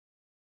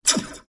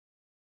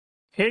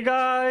Hey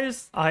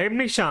guys, I am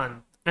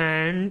Nishant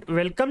and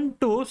welcome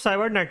to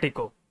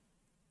Cybernetico.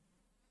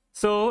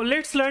 So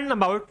let's learn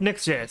about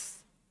Next.js.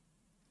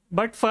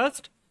 But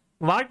first,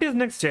 what is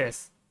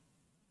Next.js?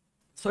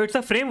 So it's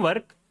a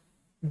framework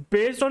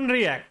based on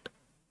React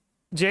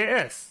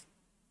JS.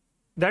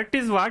 That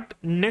is what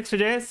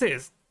Next.js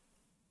is.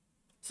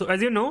 So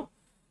as you know,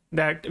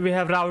 that we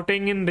have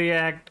routing in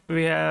React,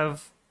 we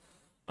have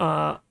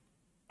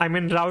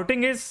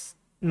routing is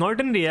not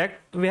in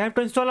React. We have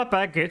to install a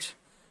package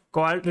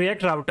called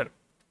React Router.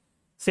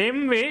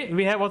 Same way,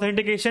 we have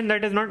authentication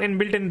that is not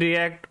inbuilt in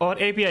React or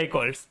API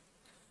calls.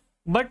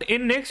 But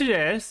in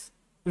Next.js,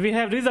 we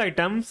have these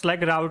items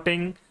like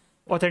routing,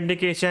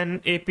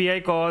 authentication, API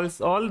calls,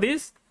 all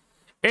these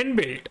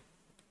inbuilt.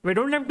 We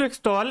don't have to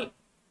install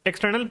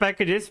external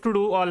packages to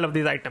do all of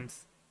these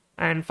items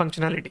and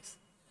functionalities.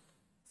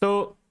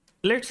 So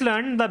let's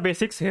learn the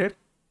basics here.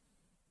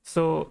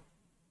 So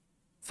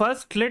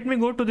first, let me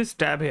go to this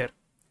tab here.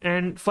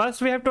 And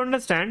first we have to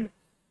understand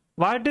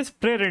what is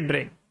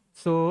pre-rendering.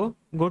 So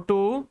go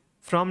to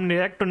from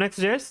React to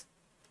Next.js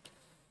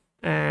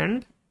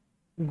and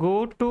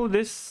go to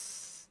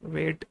this,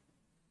 wait,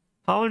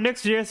 how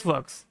Next.js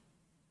works.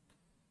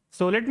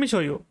 So let me show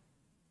you.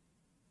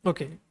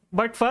 Okay,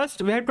 but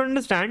first we have to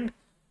understand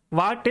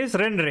what is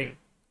rendering.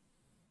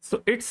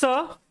 So it's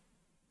a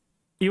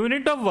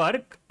unit of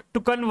work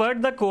to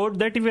convert the code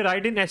that we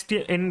write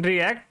in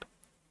React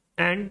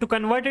and to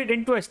convert it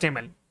into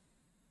HTML.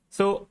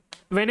 So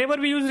whenever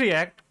we use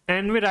React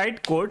and we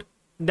write code,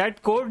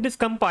 that code is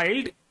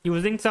compiled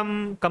using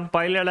some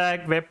compiler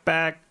like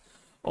Webpack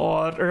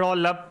or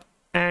Rollup,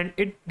 and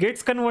it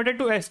gets converted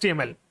to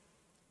HTML,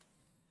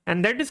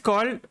 and that is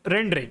called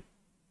rendering.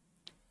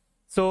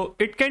 So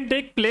it can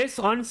take place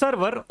on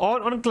server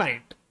or on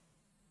client.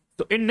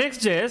 So in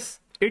Next.js,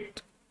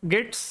 it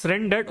gets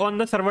rendered on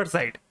the server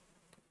side,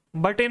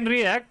 but in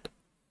React,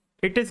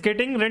 it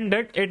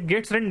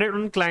gets rendered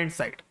on client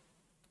side.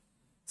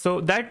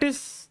 So that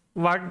is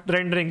what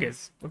rendering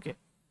is. Okay.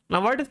 Now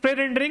what is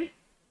pre-rendering?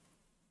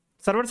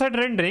 Server-side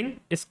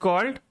rendering is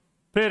called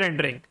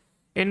pre-rendering,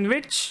 in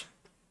which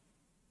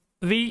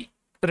we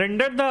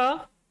render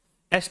the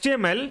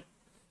HTML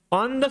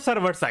on the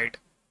server side.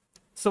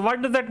 So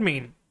what does that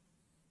mean?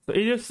 So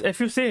if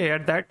you see here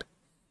that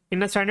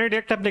in a standard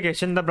React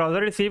application, the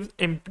browser receives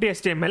empty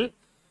HTML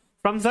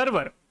from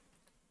server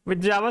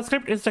with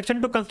JavaScript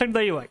instruction to construct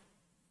the UI.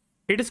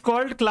 It is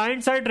called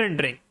client-side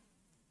rendering,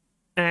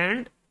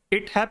 and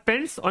it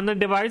happens on the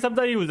device of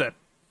the user.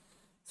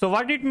 So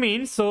what it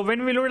means, so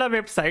when we load a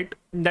website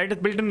that is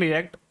built in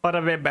React or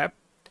a web app,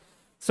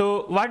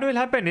 so what will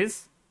happen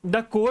is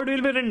the code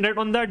will be rendered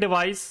on the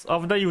device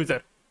of the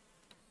user.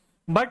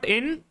 But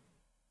in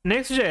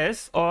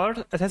Next.js or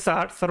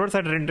SSR,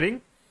 server-side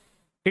rendering,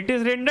 it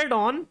is rendered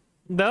on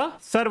the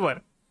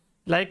server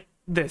like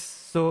this.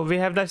 So we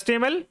have the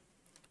HTML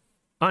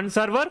on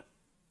server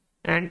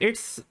and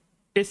it's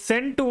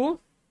sent to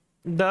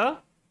the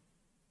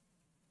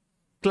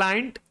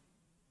client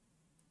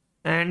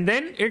and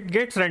then it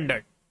gets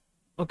rendered.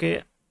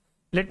 Okay,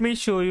 let me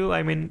show you.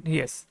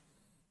 Yes,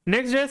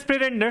 Next.js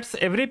pre-renders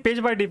every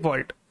page by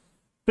default.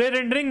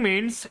 Pre-rendering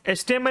means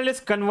HTML is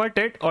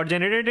converted or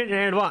generated in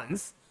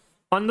advance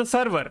on the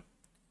server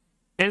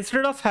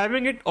instead of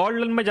having it all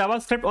done by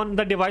JavaScript on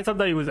the device of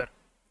the user.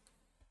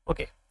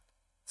 Okay,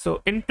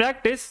 so in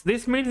practice,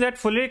 this means that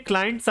fully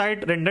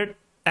client-side rendered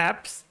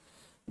apps,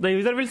 the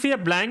user will see a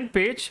blank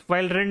page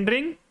while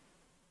rendering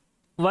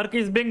work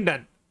is being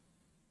done,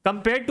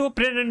 compared to a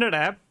pre-rendered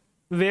app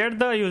where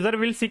the user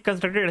will see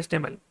constructed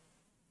HTML.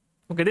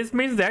 Okay, this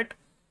means that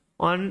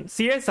on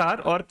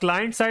CSR or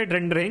client-side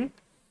rendering,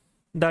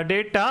 the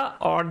data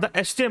or the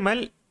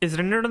HTML is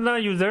rendered on the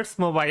user's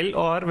mobile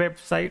or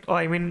website,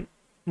 or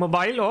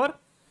mobile or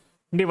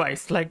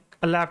device like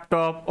a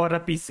laptop or a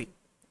PC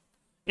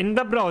in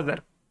the browser.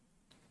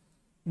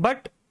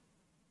 But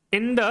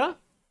in the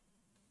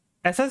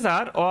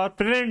SSR or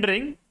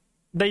pre-rendering,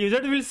 the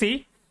user will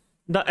see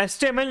the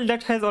HTML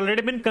that has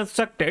already been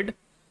constructed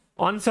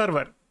on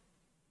server.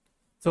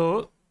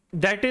 So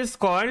that is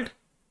called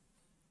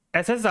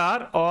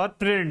SSR or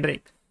pre-rendering,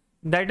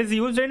 that is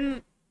used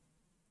in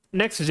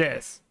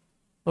Next.js.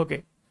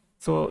 Okay,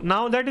 so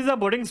now that is the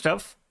boring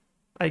stuff,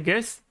 I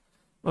guess.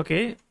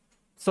 Okay,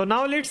 so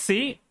now let's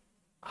see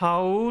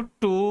how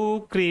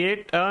to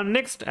create a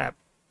Next app.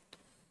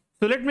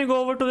 So let me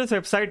go over to this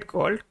website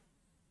called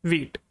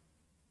Vite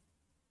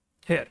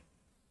here.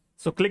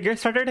 So click get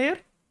started here,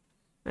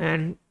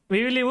 and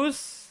we will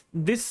use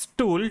this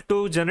tool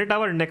to generate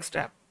our Next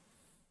app.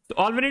 So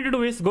all we need to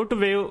do is go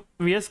to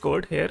VS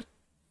Code here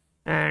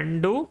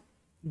and do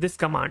this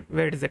command.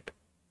 Where is it?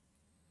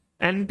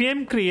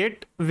 npm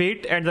create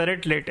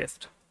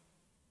Vite@latest.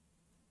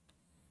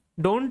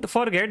 Don't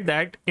forget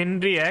that in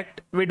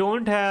React we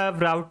don't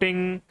have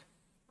routing,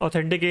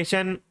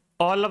 authentication,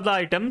 all of the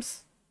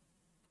items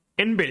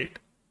inbuilt.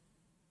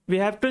 We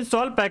have to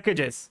install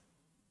packages.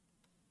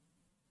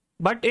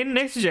 But in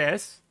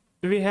Next.js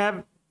we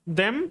have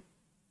them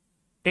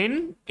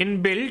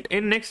inbuilt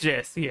in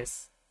Next.js.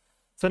 Yes.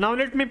 So now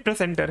let me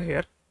press enter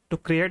here. to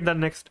create the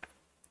next.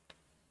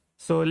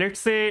 So let's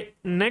say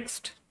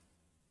Next.js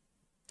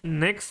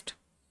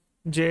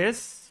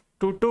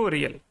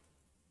tutorial.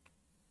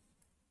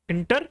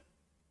 Enter.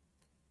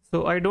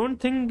 So I don't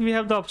think we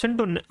have the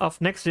option of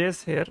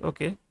Next.js here.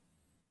 Okay,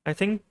 I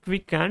think we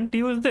can't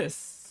use this.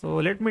 So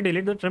let me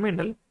delete the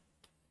terminal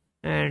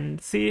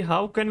and see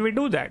how can we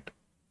do that.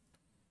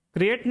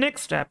 Create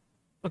next app.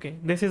 Okay,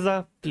 this is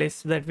a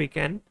place that we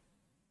can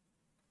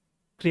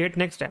create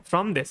next app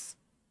from this.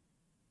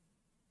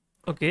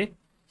 Okay,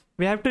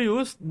 we have to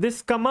use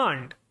this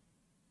command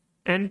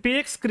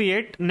npx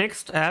create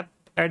next app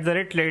at the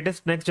rate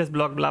latest next.js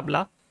block blah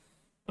blah.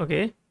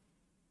 Okay,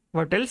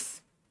 what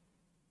else?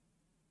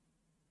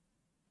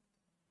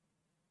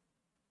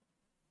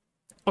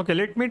 Okay,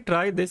 let me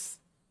try this.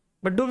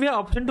 But do we have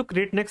option to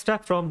create next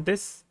app from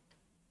this?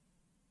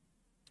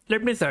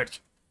 Let me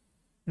search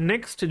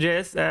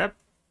Next.js app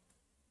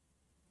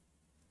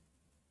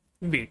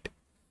beat.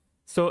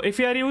 So if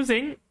you are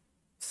using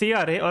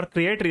CRA or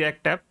create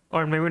react app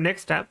or maybe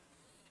next app,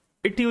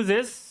 it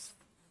uses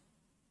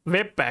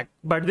webpack,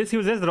 but this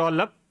uses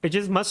rollup, which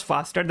is much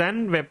faster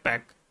than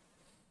webpack.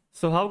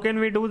 So how can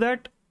we do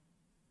that?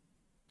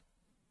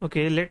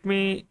 Okay,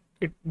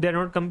 they're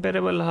not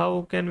comparable.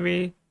 How can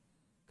we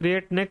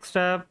create next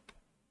app?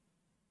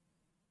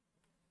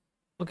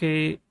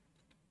 Okay,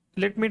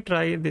 let me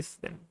try this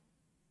then.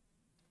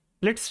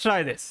 Let's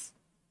try this.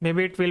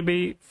 Maybe it will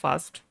be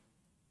fast.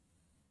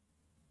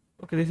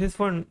 Okay, this is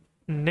for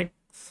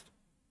next.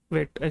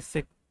 Wait a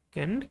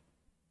second.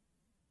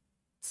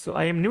 So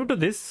I am new to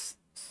this.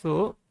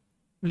 So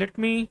let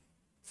me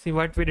see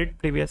what we did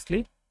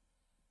previously.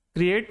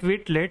 Create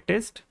with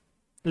latest.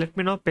 Let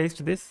me now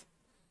paste this.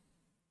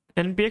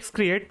 npx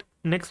create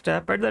next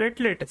app at the rate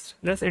latest.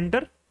 Let's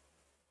enter.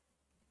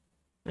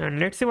 And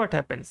let's see what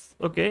happens.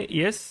 Okay,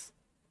 yes.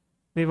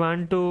 We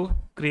want to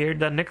create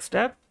the next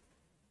app.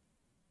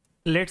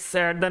 Let's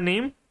add the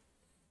name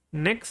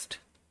Next.js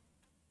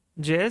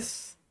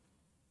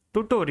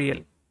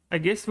tutorial. I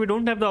guess we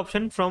don't have the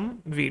option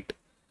from Vite,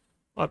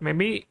 or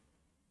maybe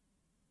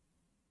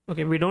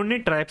okay, we don't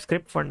need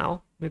TypeScript for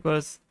now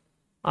because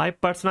I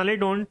personally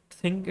don't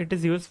think it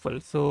is useful.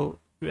 So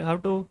we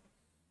have to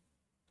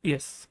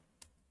yes,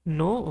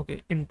 no,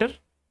 okay, enter.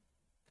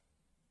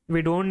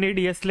 We don't need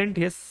ESLint.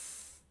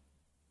 Yes.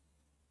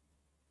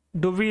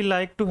 Do we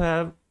like to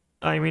have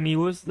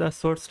use the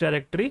source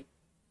directory?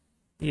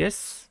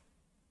 Yes.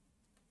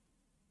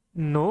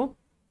 No.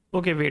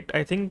 Okay, wait,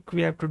 I think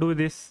we have to do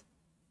this.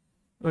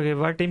 Okay,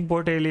 what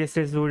import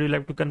aliases would you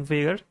like to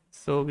configure?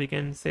 So we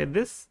can say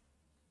this.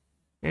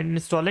 And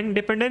installing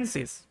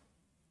dependencies.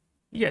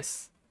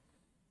 Yes.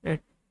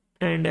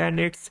 And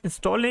it's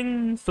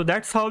installing. So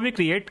that's how we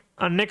create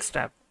a next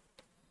app.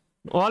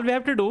 All we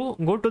have to do,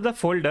 go to the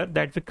folder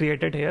that we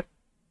created here.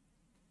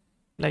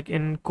 Like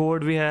in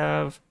code, we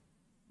have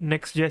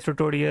Next.js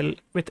tutorial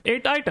with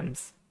 8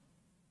 items.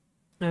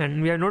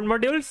 And we have node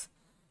modules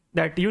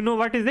that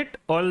what is it?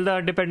 All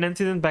the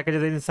dependencies and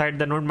packages inside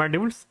the node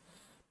modules.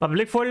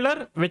 Public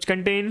folder which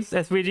contains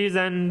SVGs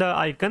and the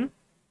icon.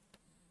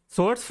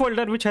 Source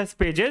folder which has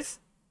pages,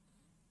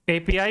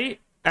 API,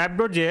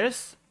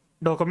 app.js,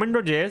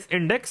 document.js,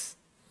 index.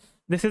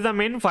 This is the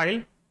main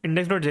file,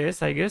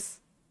 index.js, I guess.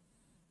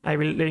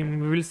 We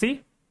will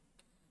see.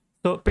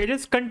 So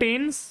pages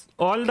contains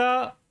all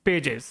the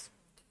pages.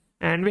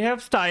 And we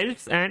have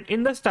styles, and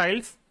in the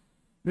styles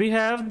we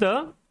have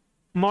the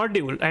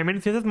module,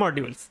 CSS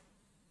modules.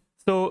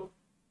 So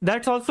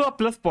that's also a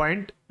plus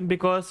point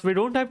because we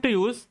don't have to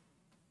use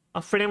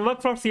a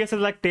framework for CSS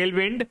like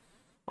Tailwind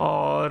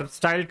or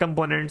style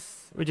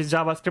components, which is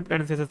JavaScript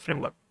and CSS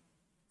framework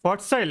for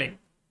styling.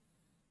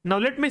 Now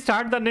let me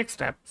start the next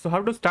step. So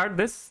how to start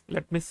this?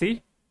 Let me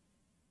see.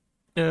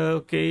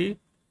 Okay,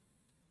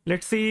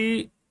 let's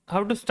see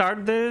how to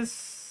start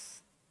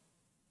this.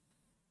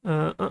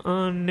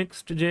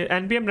 Next.js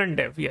npm run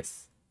dev.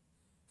 Yes.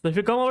 So if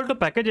you come over to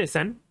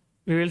package.json,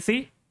 we will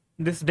see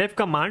this dev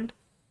command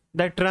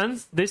that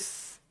runs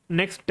this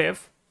next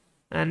dev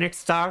and it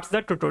starts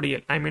the tutorial,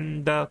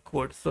 the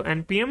code. So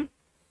npm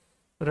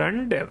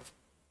run dev.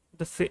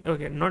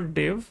 Okay, not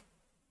dev,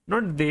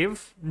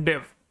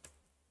 dev.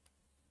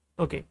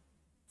 Okay,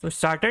 so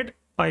started.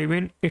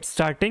 It's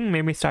starting,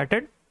 maybe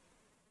started.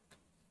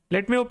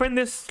 Let me open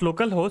this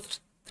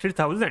localhost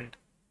 3000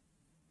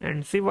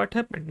 and see what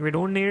happened. We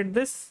don't need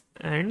this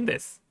and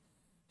this.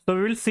 So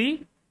we will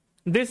see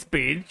this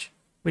page,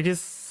 which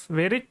is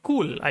very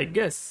cool, I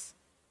guess.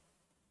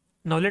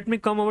 Now let me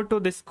come over to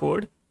this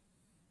code,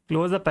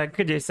 close the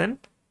package.json.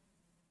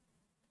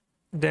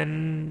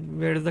 Then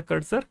where is the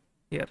cursor?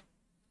 Here.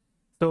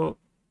 So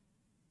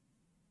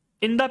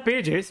in the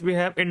pages, we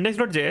have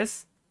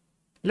index.js.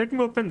 Let me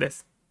open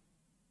this.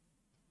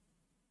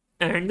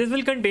 And this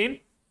will contain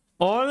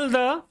all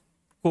the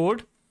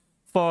code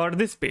for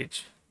this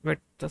page. Wait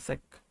a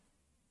sec.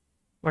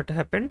 What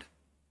happened?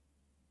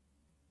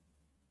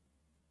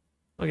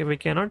 Okay, we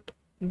cannot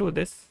do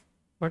this.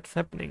 What's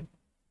happening?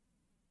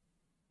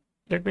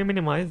 Let me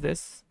minimize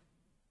this.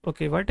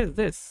 Okay, what is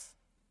this?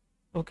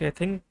 Okay, I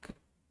think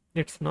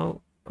it's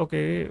now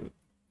Okay,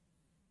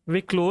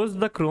 we close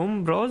the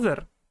Chrome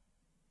browser.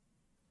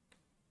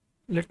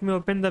 Let me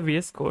open the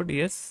VS Code.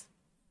 Yes.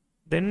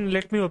 Then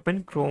let me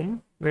open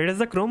Chrome. Where is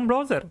the Chrome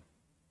browser?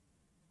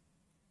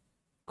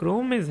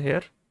 Chrome is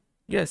here.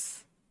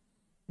 Yes.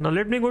 Now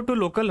let me go to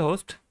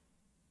localhost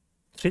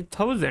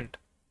 3000.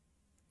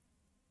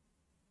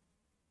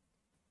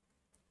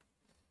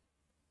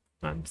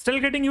 I'm still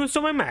getting used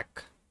to my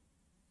Mac.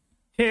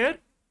 Here,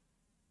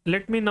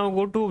 let me now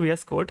go to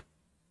VS Code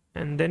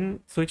and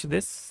then switch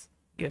this.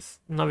 Yes.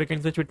 Now we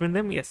can switch between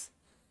them. Yes.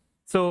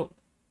 So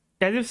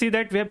as you see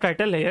that we have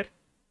title here,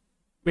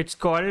 which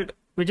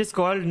is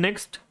called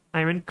next.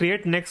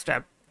 Create next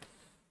app.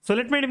 So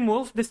let me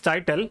remove this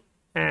title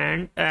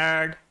and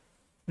add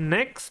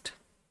Next.js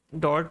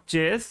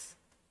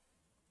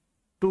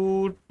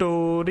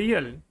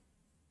tutorial.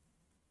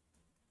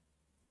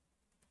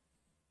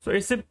 So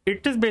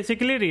it is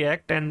basically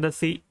React and the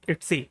C.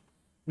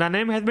 The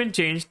name has been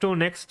changed to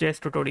Next.js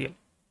tutorial.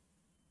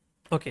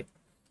 Okay.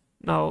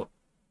 Now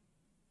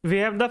we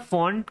have the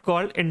font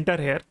called enter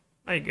here,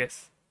 I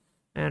guess.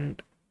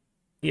 And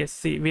yes,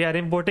 see, we are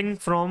importing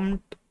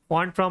from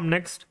font from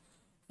Next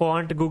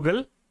font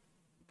Google.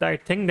 I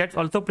think that's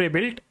also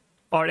pre-built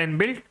or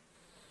inbuilt.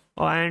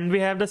 And we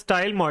have the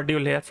style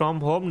module here from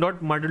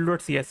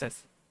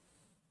home.module.css.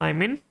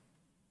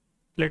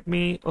 Let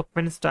me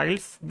open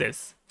styles.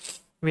 This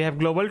we have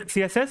global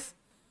CSS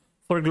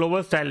for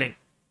global styling.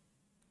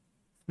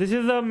 This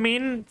is the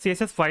main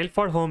CSS file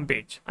for home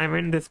page.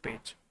 This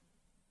page.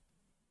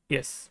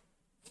 Yes.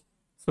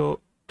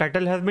 So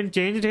title has been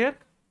changed here,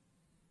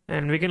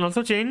 and we can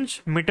also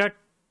change meta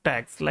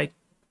tags like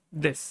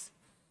this.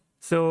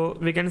 So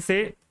we can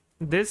say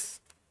this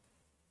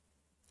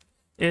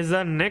is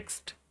a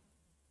next.js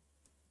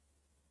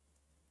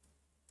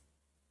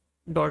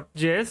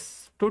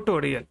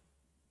tutorial.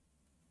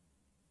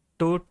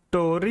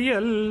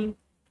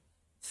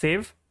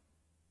 Save.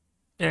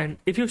 And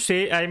if you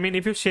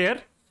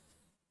share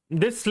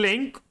this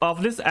link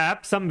of this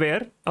app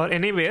somewhere or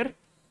anywhere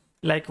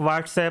like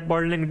WhatsApp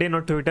or LinkedIn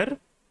or Twitter,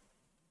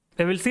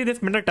 they will see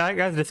this meta tag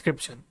as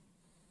description.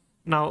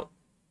 Now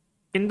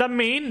in the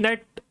main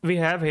that we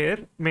have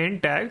here,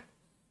 main tag,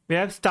 we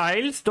have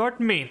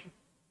styles.main.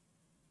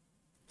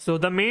 So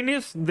the main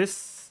is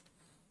this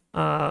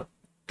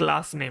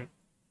class name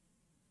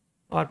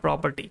or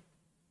property,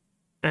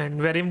 and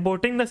we're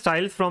importing the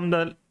styles from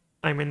the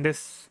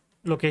this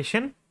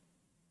location.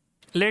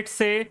 Let's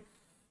say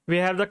we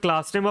have the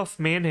class name of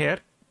main here.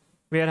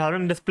 We are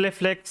having display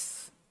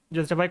flex,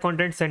 justify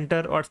content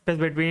center or space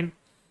between,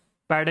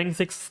 padding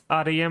 6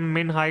 rem,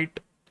 min height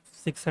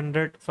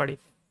 100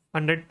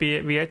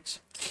 vh.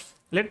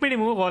 Let me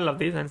remove all of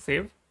these and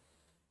save.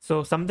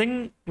 So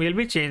something will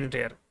be changed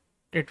here.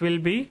 It will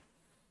be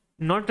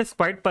not as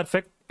quite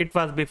perfect it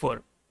was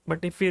before,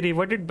 but if we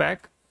revert it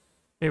back,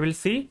 we will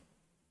see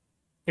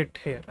it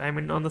here,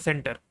 on the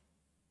center.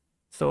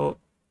 So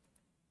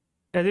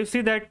as you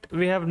see that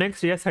we have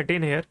Next.js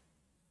 13 here.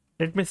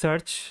 Let me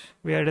search.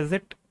 Where is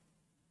it?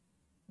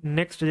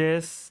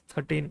 Next.js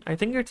 13. I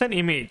think it's an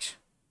image.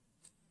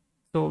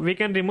 So we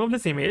can remove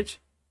this image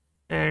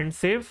and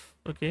save.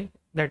 Okay,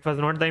 that was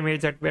not the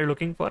image that we're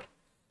looking for.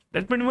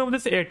 Let me remove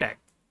this a tag.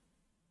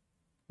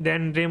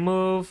 Then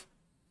remove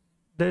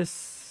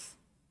this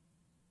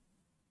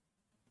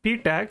p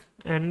tag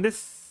and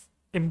this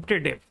empty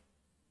div.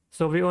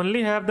 So we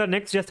only have the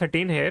Next.js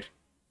 13 here.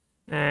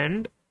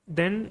 And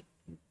then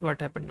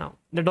what happened now?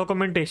 The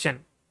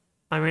documentation.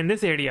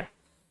 This area.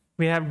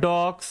 We have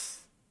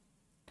docs.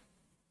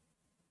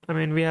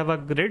 We have a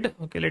grid.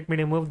 Okay, let me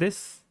remove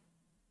this.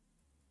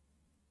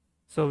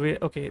 So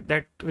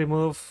that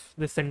remove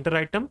the center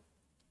item.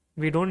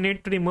 We don't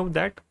need to remove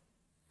that.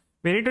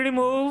 We need to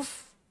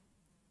remove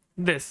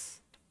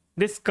this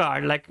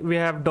card, like we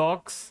have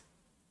docs.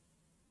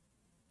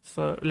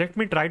 So let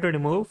me try to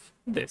remove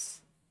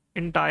this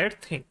entire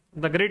thing,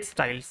 the grid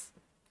styles,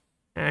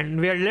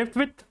 and we are left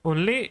with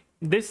only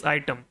this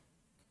item.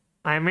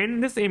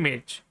 This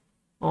image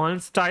on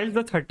styles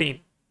the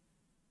 13.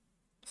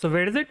 So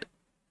where is it?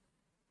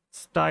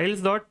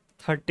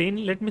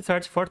 Styles.13. Let me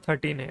search for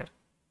 13 here.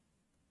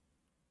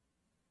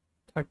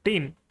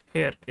 13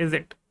 here. Is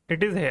it?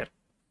 It is here.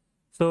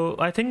 So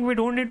I think we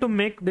don't need to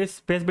make this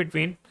space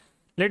between.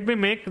 Let me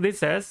make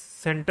this as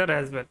center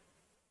as well.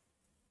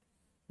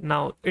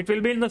 Now it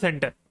will be in the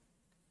center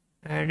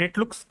and it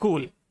looks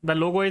cool. The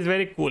logo is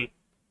very cool.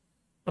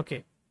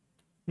 Okay.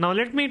 Now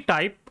let me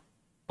type,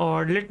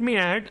 or let me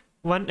add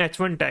one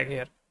h1 tag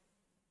here.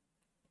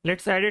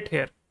 Let's add it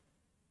here.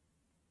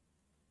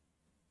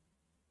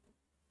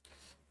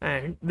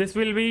 And this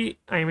will be,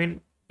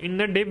 in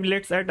the div,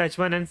 let's add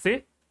h1 and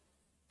say,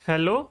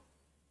 hello,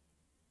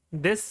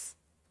 this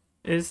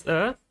is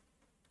a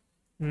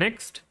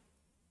next.js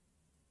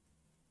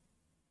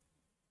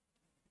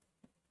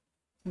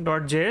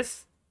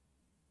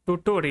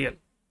tutorial.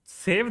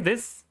 Save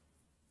this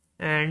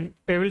and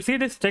we will see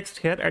this text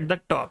here at the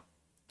top.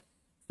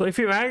 So if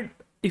you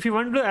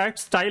want to add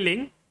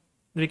styling,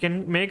 we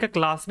can make a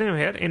class name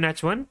here in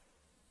h1,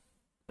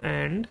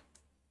 and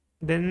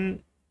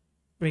then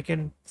we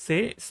can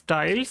say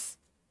styles,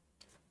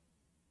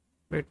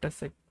 wait a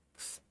sec,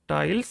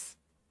 styles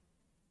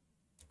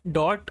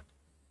dot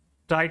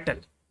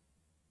title.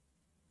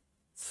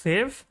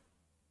 Save.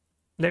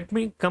 Let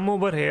me come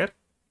over here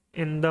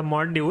in the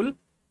module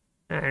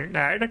and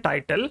add a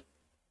title,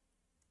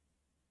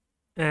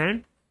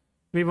 and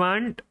we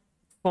want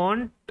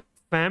font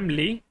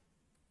family,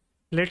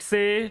 let's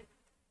say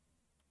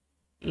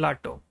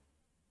Lato.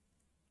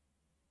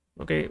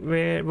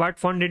 Okay, what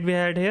font did we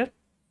add here?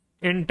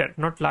 Enter,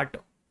 not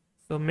Lato.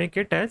 So make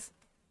it as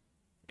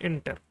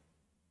Enter.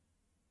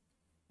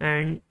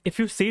 And if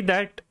you see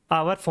that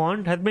our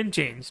font has been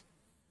changed,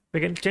 we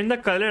can change the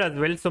color as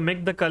well. So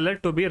make the color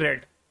to be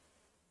red,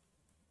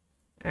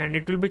 and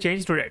it will be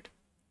changed to red.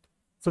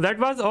 So that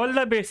was all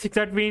the basics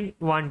that we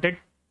wanted.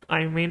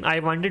 I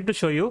wanted to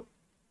show you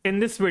in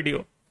this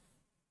video.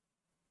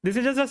 This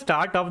is just the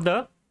start of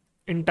the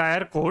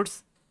entire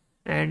course,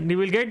 and you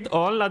will get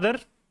all other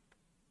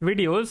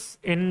videos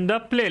in the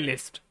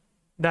playlist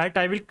that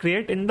I will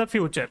create in the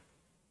future.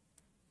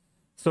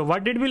 So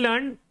what did we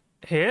learn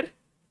here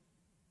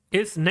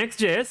is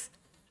Next.js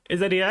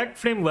is a React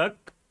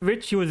framework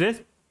which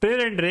uses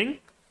pre-rendering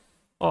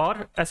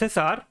or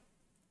SSR,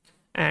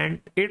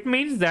 and it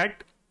means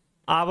that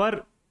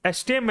our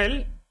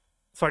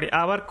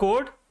our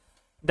code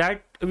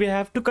that we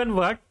have to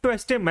convert to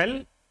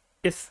HTML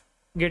is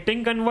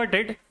getting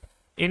converted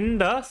in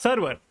the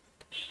server,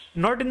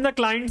 not in the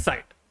client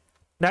side.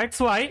 That's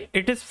why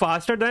it is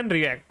faster than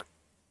React.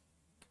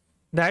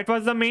 That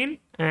was the main.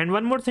 And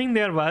one more thing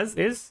there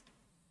is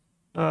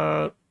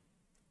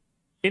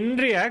in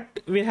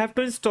React we have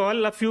to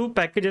install a few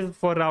packages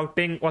for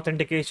routing,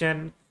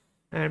 authentication,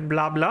 and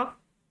blah blah.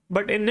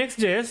 But in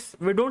Next.js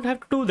we don't have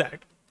to do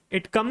that.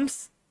 It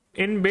comes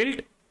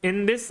inbuilt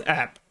in this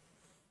app.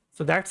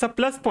 So that's a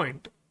plus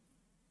point.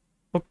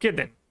 Okay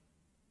then.